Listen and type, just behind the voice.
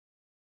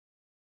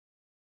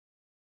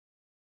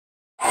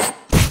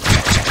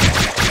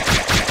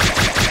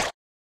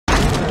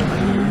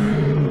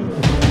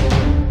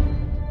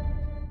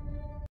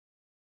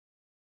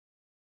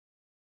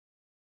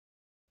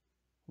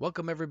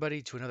Welcome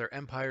everybody to another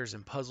Empires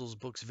and Puzzles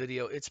Books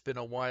video. It's been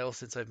a while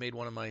since I've made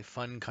one of my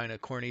fun kind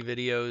of corny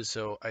videos,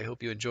 so I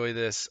hope you enjoy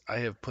this. I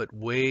have put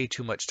way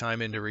too much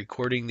time into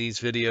recording these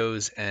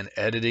videos and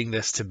editing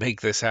this to make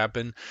this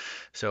happen.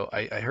 So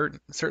I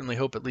certainly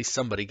hope at least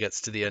somebody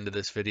gets to the end of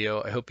this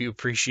video. I hope you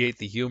appreciate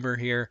the humor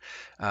here.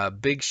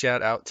 Big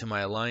shout out to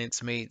my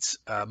alliance mates.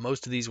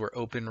 Most of these were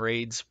open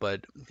raids,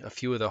 but a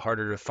few of the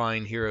harder to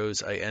find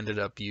heroes I ended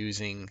up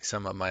using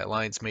some of my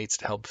alliance mates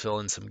to help fill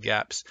in some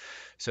gaps.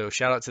 So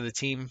shout out to the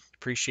team.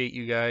 Appreciate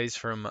you guys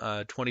from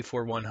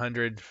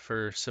 24100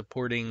 for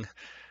supporting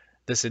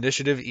this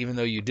initiative, even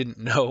though you didn't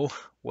know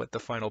what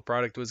the final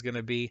product was going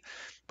to be.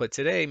 But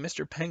today,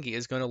 Mr. Pengi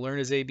is going to learn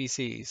his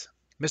ABCs.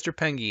 Mr.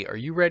 Pengi, are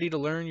you ready to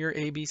learn your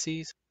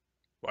ABCs?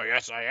 Well,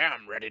 yes, I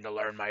am ready to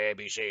learn my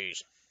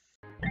ABCs.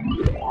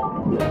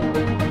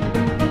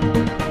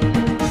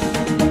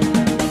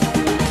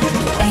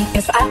 A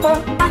is for apple,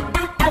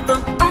 apple,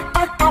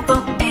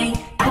 apple. A,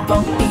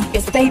 apple. B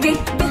is for baby,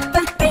 baby.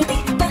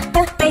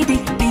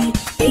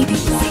 B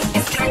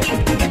is candy,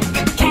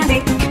 candy.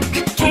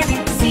 C,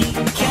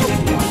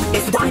 candy.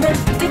 Is for diamond,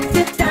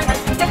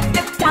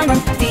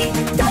 diamond. D,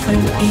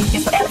 diamond. E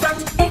is for elephant.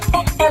 E,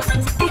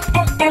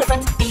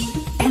 elephant.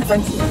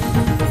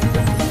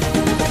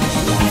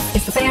 F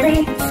is for fairy.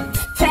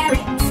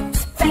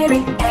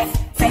 F,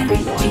 fairy.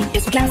 G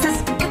is for glasses.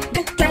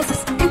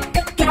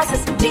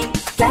 D,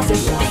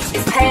 glasses. H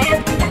is for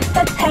hand.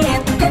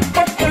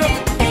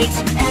 H,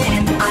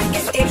 hand. I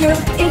is for igloo.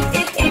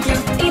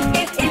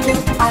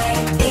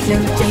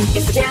 Igloo. J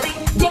is for jelly.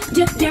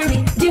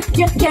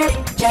 Jelly.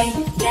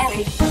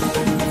 Jelly.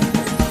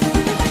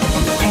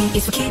 K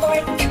is for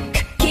keyboard.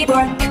 K,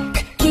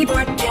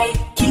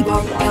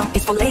 keyboard. L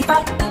is for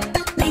ladybug. L,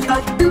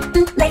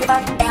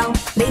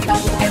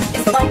 ladybug. M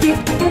is for monkey. M,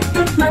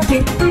 monkey.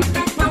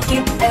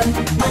 N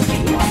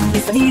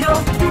is for needle.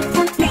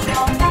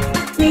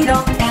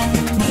 N,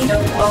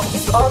 needle. O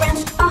is for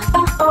orange.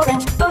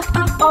 Orange.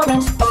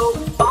 O,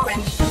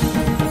 orange.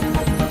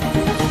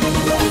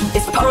 P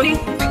is for pony.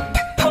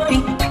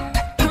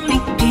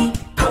 P,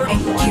 pony.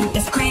 Q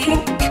is for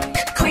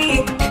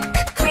queen.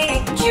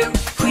 Q,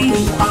 queen.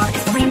 R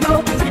is for rainbow.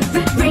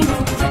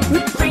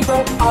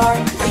 R,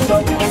 rainbow.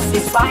 S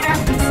is spider.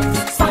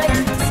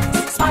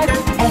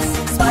 S,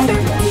 spider.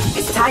 T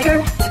is for tiger.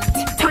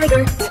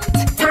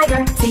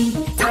 T,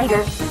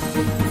 tiger.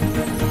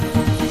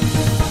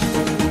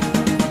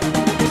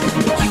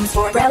 U is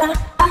for umbrella.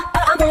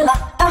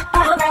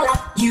 Umbrella.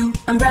 U,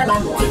 umbrella.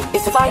 V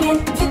is for violin.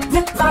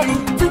 V, violin.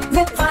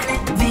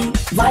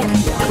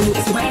 W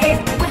is for whale.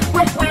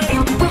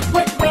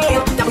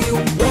 W,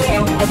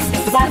 whale. X is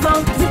for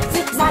xylophone.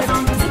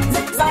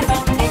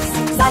 X,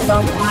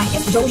 xylophone. Y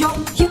is for yo-yo.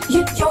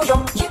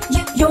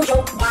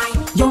 Y,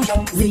 yo-yo.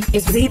 Z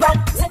is for zebra.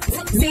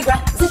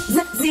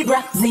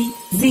 Zebra. Z,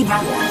 zebra.